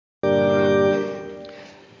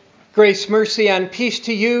Grace, mercy, and peace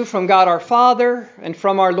to you from God our Father and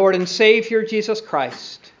from our Lord and Savior, Jesus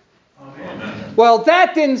Christ. Amen. Well,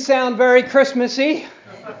 that didn't sound very Christmassy.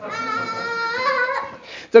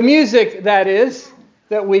 The music, that is,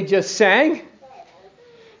 that we just sang,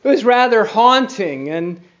 it was rather haunting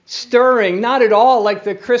and stirring, not at all like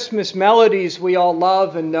the Christmas melodies we all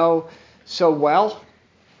love and know so well.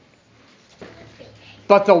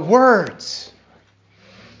 But the words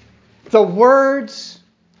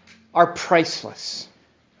are priceless.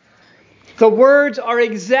 The words are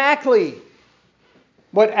exactly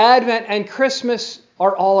what Advent and Christmas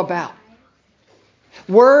are all about.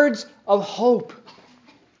 Words of hope,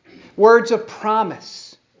 words of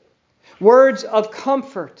promise, words of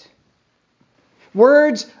comfort,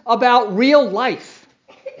 words about real life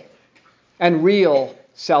and real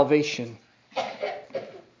salvation.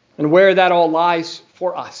 And where that all lies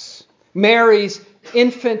for us. Mary's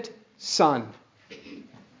infant son,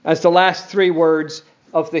 as the last three words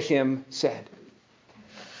of the hymn said.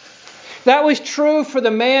 That was true for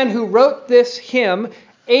the man who wrote this hymn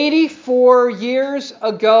 84 years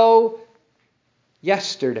ago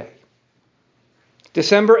yesterday.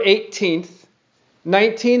 December 18th,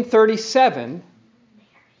 1937,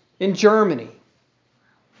 in Germany.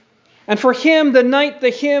 And for him, the night the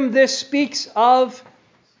hymn this speaks of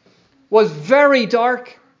was very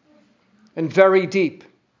dark and very deep,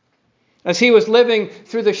 as he was living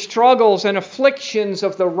through the struggles and afflictions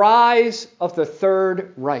of the rise of the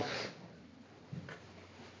Third Reich.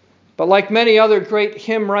 But like many other great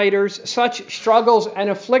hymn writers, such struggles and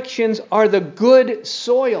afflictions are the good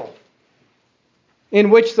soil in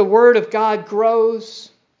which the Word of God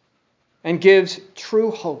grows and gives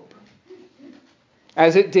true hope,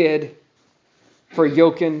 as it did for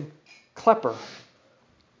Johann Klepper.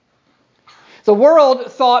 The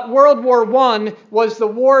world thought World War I was the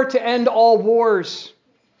war to end all wars.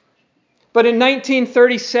 But in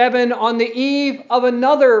 1937, on the eve of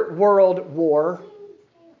another world war,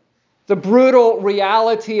 the brutal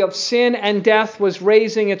reality of sin and death was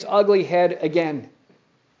raising its ugly head again.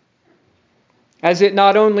 As it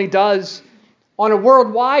not only does on a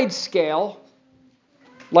worldwide scale,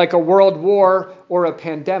 like a world war or a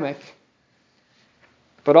pandemic,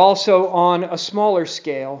 but also on a smaller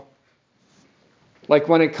scale, like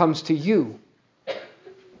when it comes to you,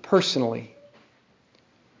 personally.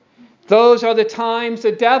 Those are the times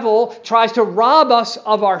the devil tries to rob us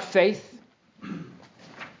of our faith,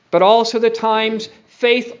 but also the times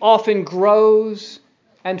faith often grows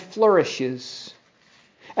and flourishes.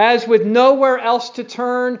 As with nowhere else to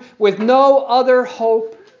turn, with no other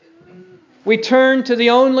hope, we turn to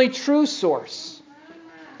the only true source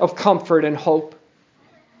of comfort and hope,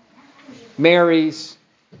 Mary's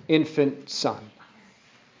infant son.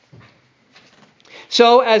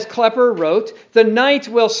 So, as Klepper wrote, the night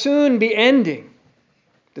will soon be ending.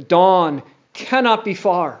 The dawn cannot be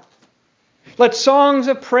far. Let songs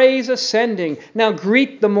of praise ascending now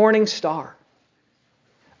greet the morning star.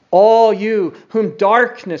 All you whom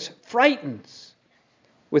darkness frightens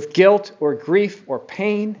with guilt or grief or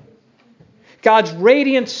pain, God's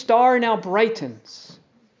radiant star now brightens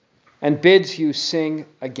and bids you sing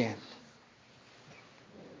again.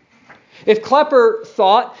 If Klepper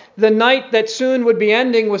thought the night that soon would be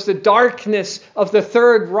ending was the darkness of the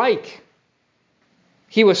Third Reich,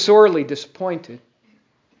 he was sorely disappointed.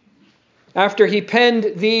 After he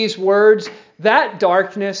penned these words, that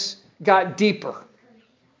darkness got deeper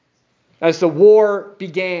as the war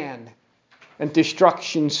began and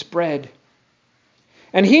destruction spread.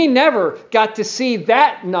 And he never got to see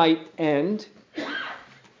that night end.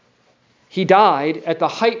 He died at the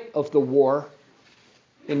height of the war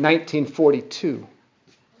in 1942.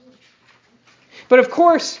 But of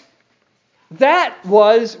course, that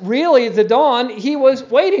was really the dawn he was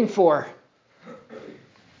waiting for.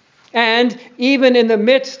 And even in the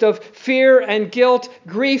midst of fear and guilt,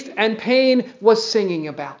 grief and pain, was singing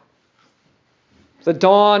about. The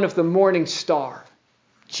dawn of the morning star,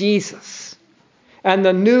 Jesus, and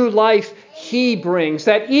the new life he brings,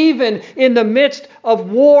 that even in the midst of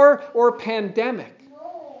war or pandemic,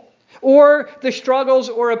 or the struggles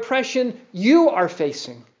or oppression you are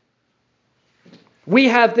facing, we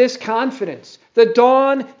have this confidence. The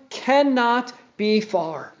dawn cannot be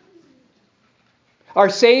far. Our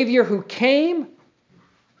Savior who came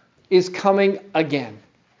is coming again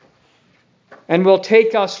and will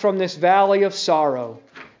take us from this valley of sorrow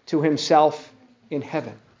to himself in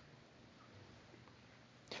heaven.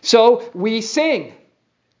 So we sing,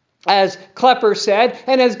 as Klepper said,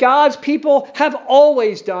 and as God's people have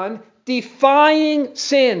always done, defying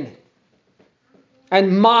sin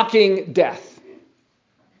and mocking death.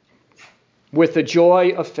 with the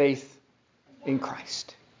joy of faith in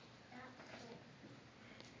Christ.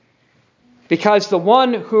 Because the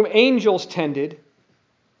one whom angels tended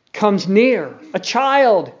comes near, a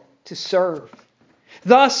child to serve.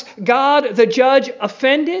 Thus, God, the judge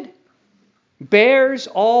offended, bears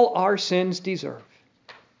all our sins deserve.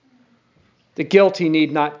 The guilty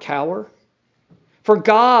need not cower, for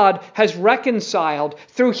God has reconciled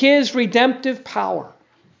through his redemptive power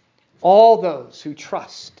all those who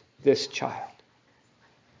trust this child.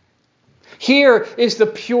 Here is the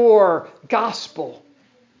pure gospel.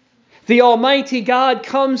 The Almighty God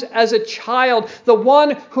comes as a child. The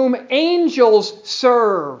one whom angels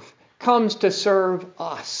serve comes to serve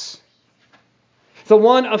us. The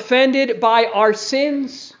one offended by our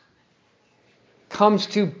sins comes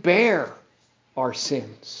to bear our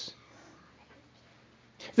sins.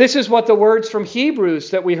 This is what the words from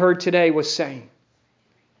Hebrews that we heard today was saying.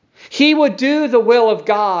 He would do the will of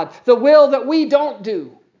God, the will that we don't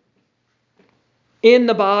do, in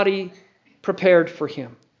the body prepared for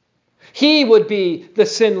him. He would be the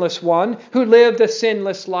sinless one who lived a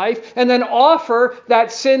sinless life and then offer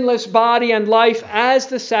that sinless body and life as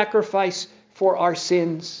the sacrifice for our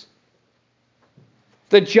sins.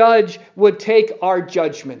 The judge would take our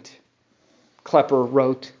judgment, Klepper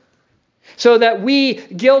wrote, so that we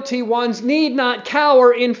guilty ones need not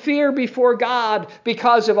cower in fear before God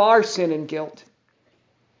because of our sin and guilt.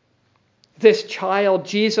 This child,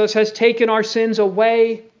 Jesus, has taken our sins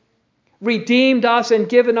away, redeemed us, and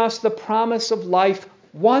given us the promise of life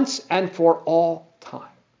once and for all time.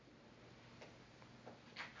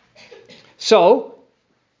 So,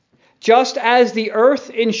 just as the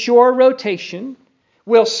earth in sure rotation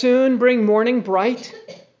will soon bring morning bright,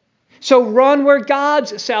 so run where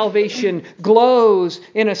God's salvation glows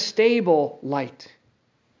in a stable light.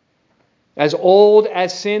 As old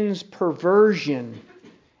as sin's perversion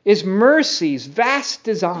is mercy's vast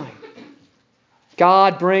design,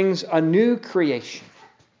 God brings a new creation,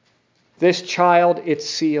 this child its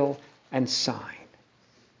seal and sign.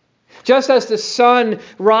 Just as the sun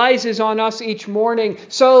rises on us each morning,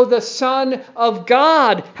 so the Son of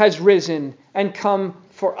God has risen and come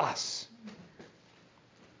for us.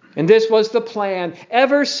 And this was the plan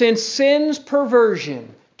ever since sin's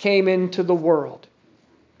perversion came into the world.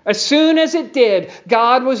 As soon as it did,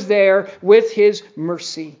 God was there with his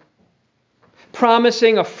mercy,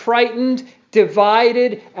 promising a frightened,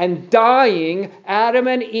 divided, and dying Adam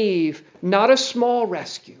and Eve not a small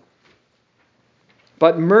rescue,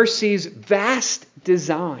 but mercy's vast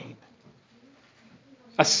design,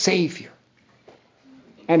 a Savior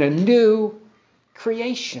and a new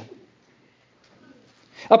creation.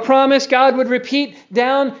 A promise God would repeat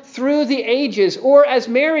down through the ages, or as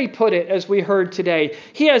Mary put it, as we heard today,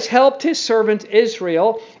 he has helped his servant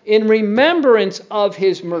Israel in remembrance of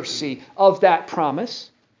his mercy of that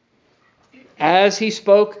promise, as he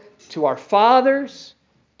spoke to our fathers,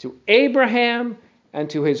 to Abraham, and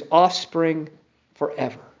to his offspring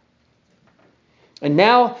forever. And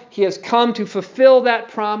now he has come to fulfill that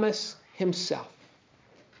promise himself.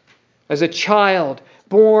 As a child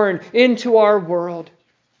born into our world,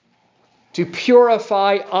 to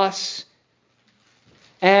purify us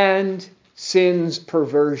and sin's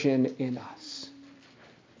perversion in us.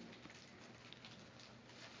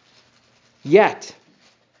 Yet,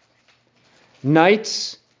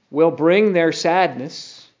 nights will bring their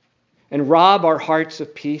sadness and rob our hearts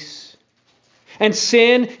of peace. And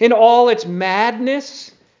sin, in all its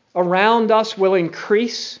madness around us, will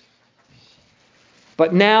increase.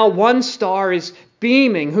 But now one star is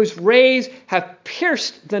beaming, whose rays have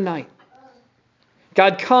pierced the night.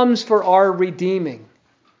 God comes for our redeeming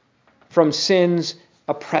from sin's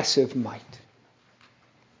oppressive might.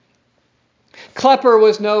 Klepper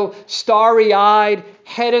was no starry-eyed,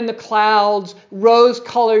 head in the clouds,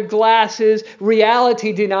 rose-colored glasses,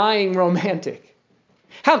 reality-denying romantic.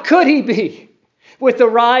 How could he be? With the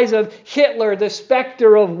rise of Hitler, the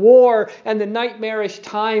specter of war, and the nightmarish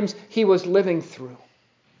times he was living through.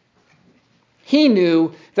 He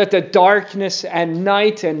knew that the darkness and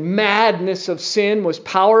night and madness of sin was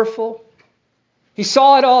powerful. He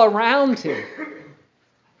saw it all around him,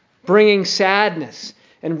 bringing sadness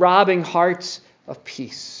and robbing hearts of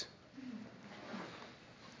peace.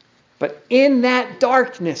 But in that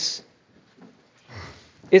darkness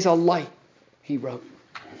is a light, he wrote.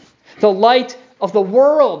 The light of the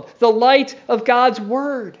world, the light of God's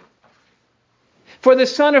Word. For the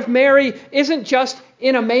Son of Mary isn't just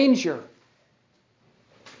in a manger,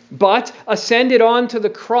 but ascended on to the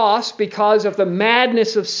cross because of the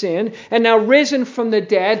madness of sin, and now risen from the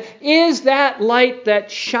dead, is that light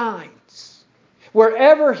that shines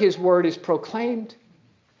wherever his word is proclaimed.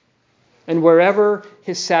 and wherever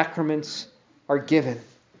his sacraments are given.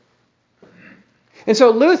 And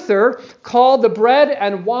so Luther called the bread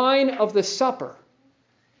and wine of the supper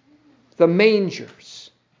the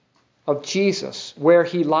mangers of Jesus, where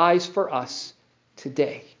he lies for us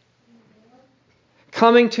today,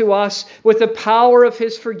 coming to us with the power of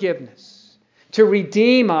his forgiveness to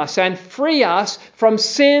redeem us and free us from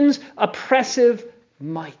sin's oppressive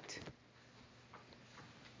might.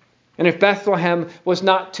 And if Bethlehem was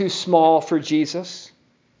not too small for Jesus,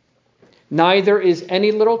 neither is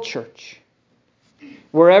any little church,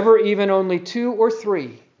 wherever even only 2 or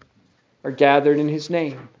 3 are gathered in his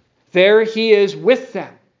name. There he is with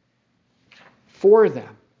them, for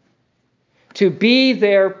them, to be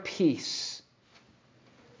their peace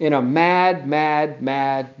in a mad, mad,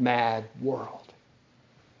 mad, mad world.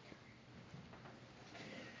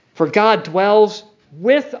 For God dwells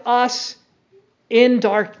with us in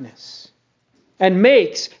darkness and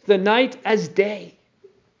makes the night as day.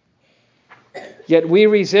 Yet we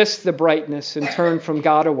resist the brightness and turn from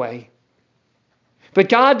God away. But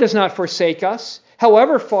God does not forsake us,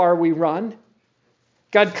 however far we run.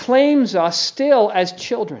 God claims us still as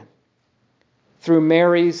children through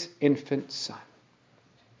Mary's infant Son.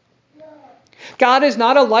 God is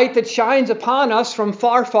not a light that shines upon us from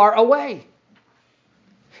far, far away,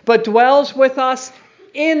 but dwells with us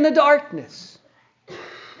in the darkness.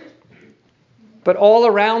 But all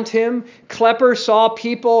around him, Klepper saw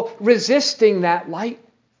people resisting that light,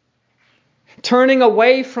 turning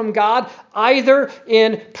away from God, either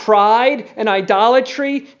in pride and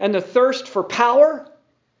idolatry and the thirst for power,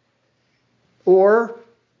 or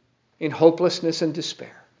in hopelessness and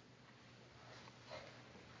despair.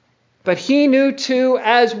 But he knew too,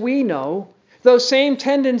 as we know, those same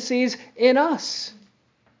tendencies in us,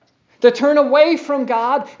 to turn away from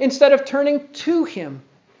God instead of turning to him,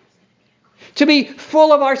 to be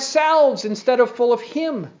full of ourselves instead of full of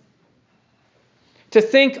him, to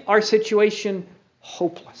think our situation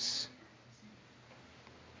hopeless.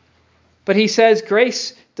 But he says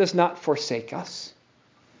grace does not forsake us.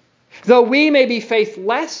 Though we may be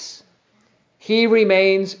faithless, he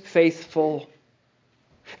remains faithful.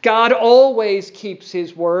 God always keeps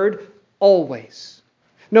his word, always,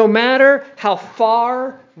 no matter how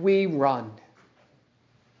far we run.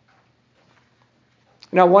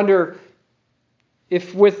 And I wonder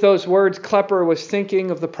if with those words Klepper was thinking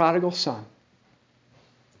of the prodigal son,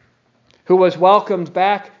 who was welcomed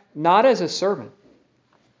back not as a servant,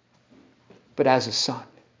 but as a son,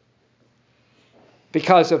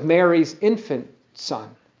 because of Mary's infant Son,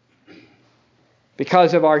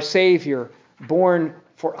 because of our Savior born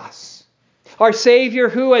for us. Our Savior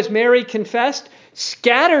who, as Mary confessed,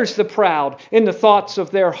 scatters the proud in the thoughts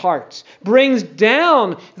of their hearts, brings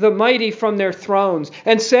down the mighty from their thrones,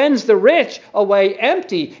 and sends the rich away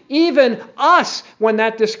empty, even us, when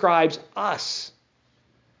that describes us.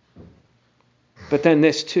 But then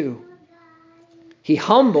this too, he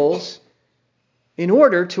humbles in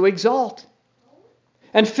order to exalt,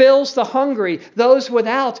 and fills the hungry, those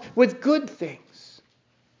without, with good things,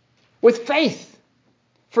 with faith,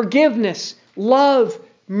 forgiveness, love,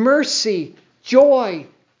 mercy, joy,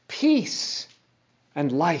 peace,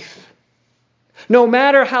 and life. No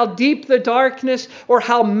matter how deep the darkness or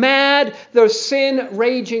how mad the sin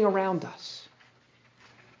raging around us.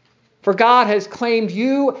 For God has claimed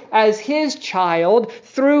you as his child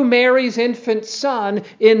through Mary's infant Son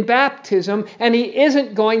in baptism, and he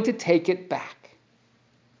isn't going to take it back.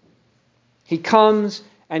 He comes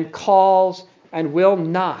and calls and will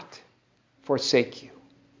not forsake you.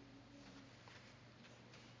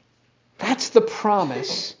 That's the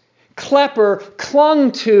promise Klepper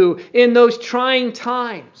clung to in those trying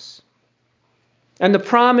times. And the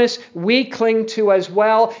promise we cling to as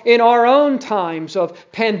well in our own times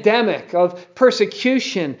of pandemic, of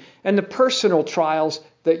persecution, and the personal trials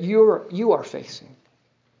that you are facing.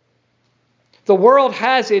 The world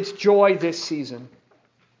has its joy this season,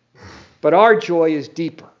 but our joy is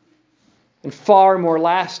deeper and far more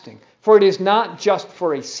lasting, for it is not just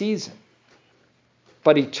for a season,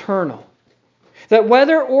 but eternal. That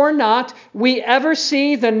whether or not we ever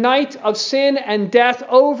see the night of sin and death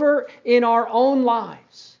over in our own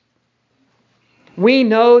lives, we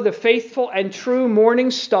know the faithful and true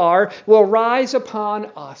morning star will rise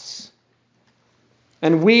upon us,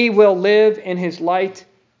 and we will live in his light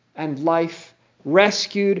and life,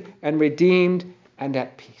 rescued and redeemed and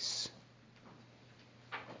at peace.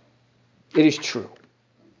 It is true.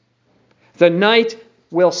 The night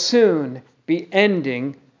will soon be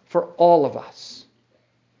ending for all of us,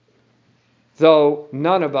 though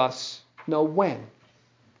none of us know when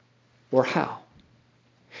or how.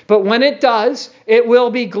 But when it does, it will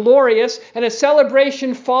be glorious and a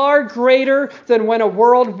celebration far greater than when a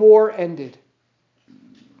world war ended.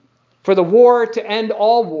 For the war to end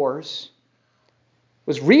all wars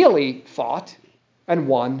was really fought and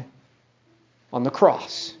won on the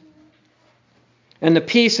cross. And the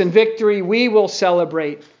peace and victory we will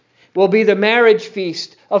celebrate will be the marriage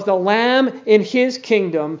feast of the Lamb in his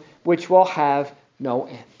kingdom, which will have no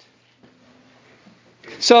end.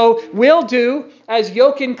 So we'll do as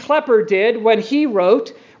Joachim Klepper did when he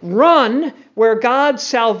wrote, "Run where God's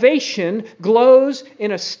salvation glows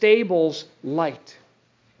in a stable's light."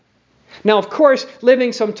 Now, of course,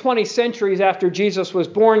 living some 20 centuries after Jesus was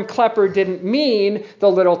born, Klepper didn't mean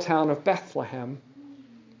the little town of Bethlehem.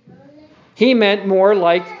 He meant more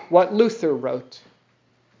like what Luther wrote.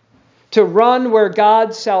 To run where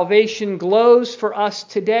God's salvation glows for us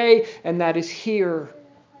today, and that is here,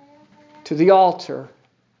 to the altar,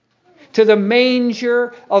 to the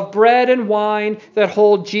manger of bread and wine that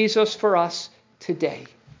hold Jesus for us today.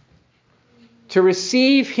 To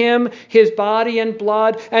receive him, his body and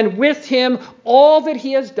blood, and with him all that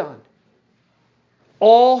he has done,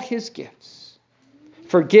 all his gifts,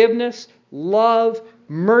 forgiveness, love,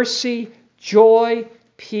 mercy, joy,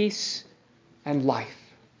 peace, and life.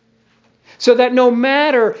 So that no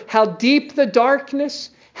matter how deep the darkness,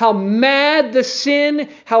 how mad the sin,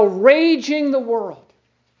 how raging the world,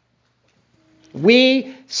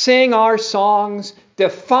 we sing our songs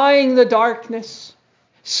defying the darkness,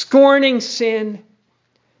 scorning sin,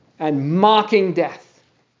 and mocking death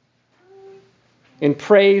in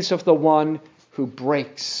praise of the one who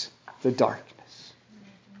breaks the darkness.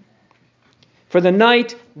 For the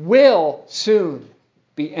night will soon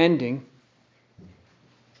be ending.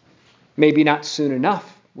 Maybe not soon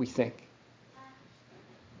enough, we think.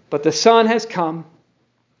 But the sun has come.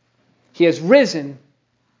 He has risen.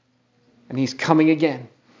 And he's coming again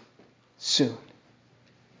soon.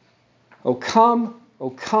 O come,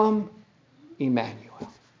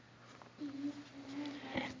 Emmanuel.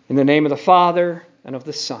 In the name of the Father, and of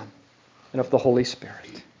the Son, and of the Holy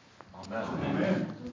Spirit. Amen. Amen.